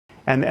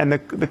And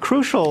the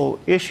crucial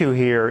issue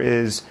here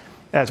is,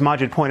 as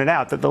Majid pointed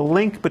out, that the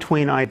link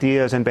between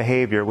ideas and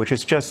behavior, which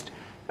is just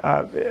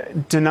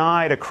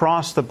denied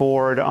across the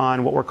board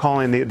on what we're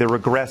calling the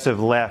regressive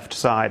left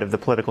side of the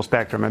political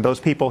spectrum, and those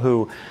people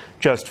who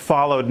just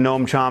followed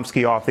Noam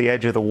Chomsky off the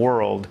edge of the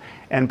world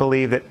and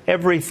believe that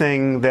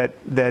everything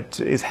that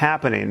is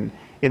happening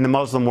in the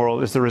Muslim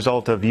world is the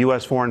result of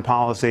U.S. foreign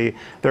policy.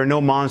 There are no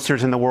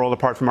monsters in the world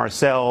apart from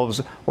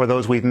ourselves or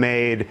those we've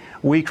made.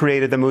 We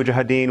created the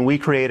Mujahideen. We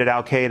created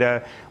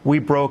al-Qaeda. We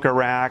broke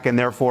Iraq, and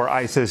therefore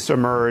ISIS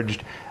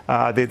emerged.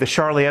 The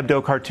Charlie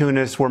Hebdo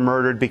cartoonists were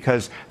murdered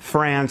because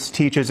France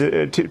treats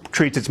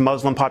its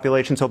Muslim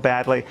population so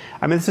badly.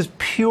 I mean, this is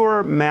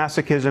pure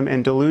masochism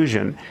and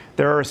delusion.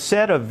 There are a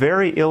set of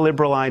very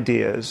illiberal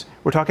ideas.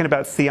 We're talking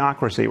about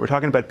theocracy. We're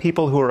talking about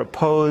people who are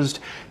opposed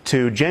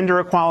to gender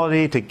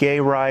equality, to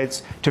gay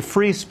rights, to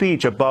free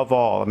speech above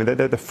all. I mean,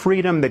 the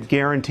freedom that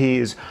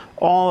guarantees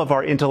all of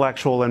our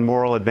intellectual and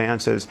moral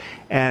advances.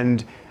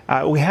 And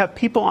we have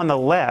people on the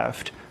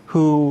left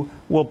who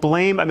will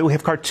blame, I mean, we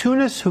have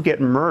cartoonists who get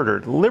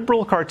murdered,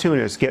 liberal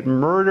cartoonists get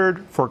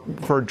murdered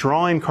for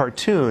drawing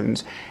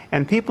cartoons,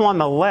 and people on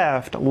the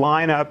left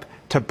line up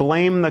to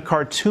blame the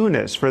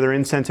cartoonists for their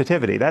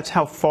insensitivity. That's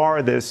how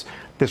far this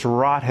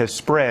rot has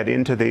spread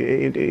into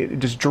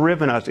just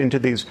driven us into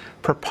these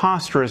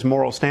preposterous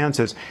moral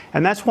stances.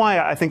 And that's why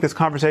I think this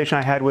conversation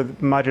I had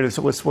with Majid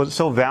was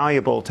so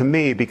valuable to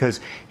me, because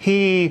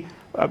he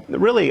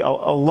really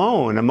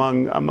alone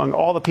among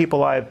all the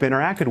people I've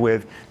interacted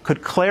with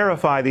could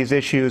clarify these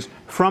issues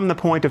from the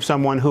point of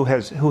someone who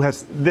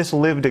has this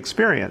lived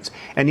experience.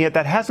 And yet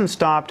that hasn't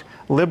stopped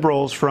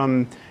liberals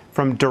from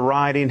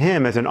deriding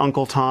him as an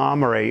Uncle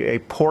Tom or a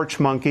porch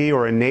monkey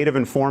or a native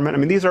informant. I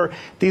mean,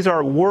 these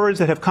are words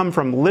that have come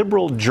from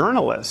liberal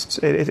journalists.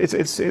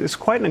 It's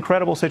quite an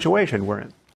incredible situation we're in.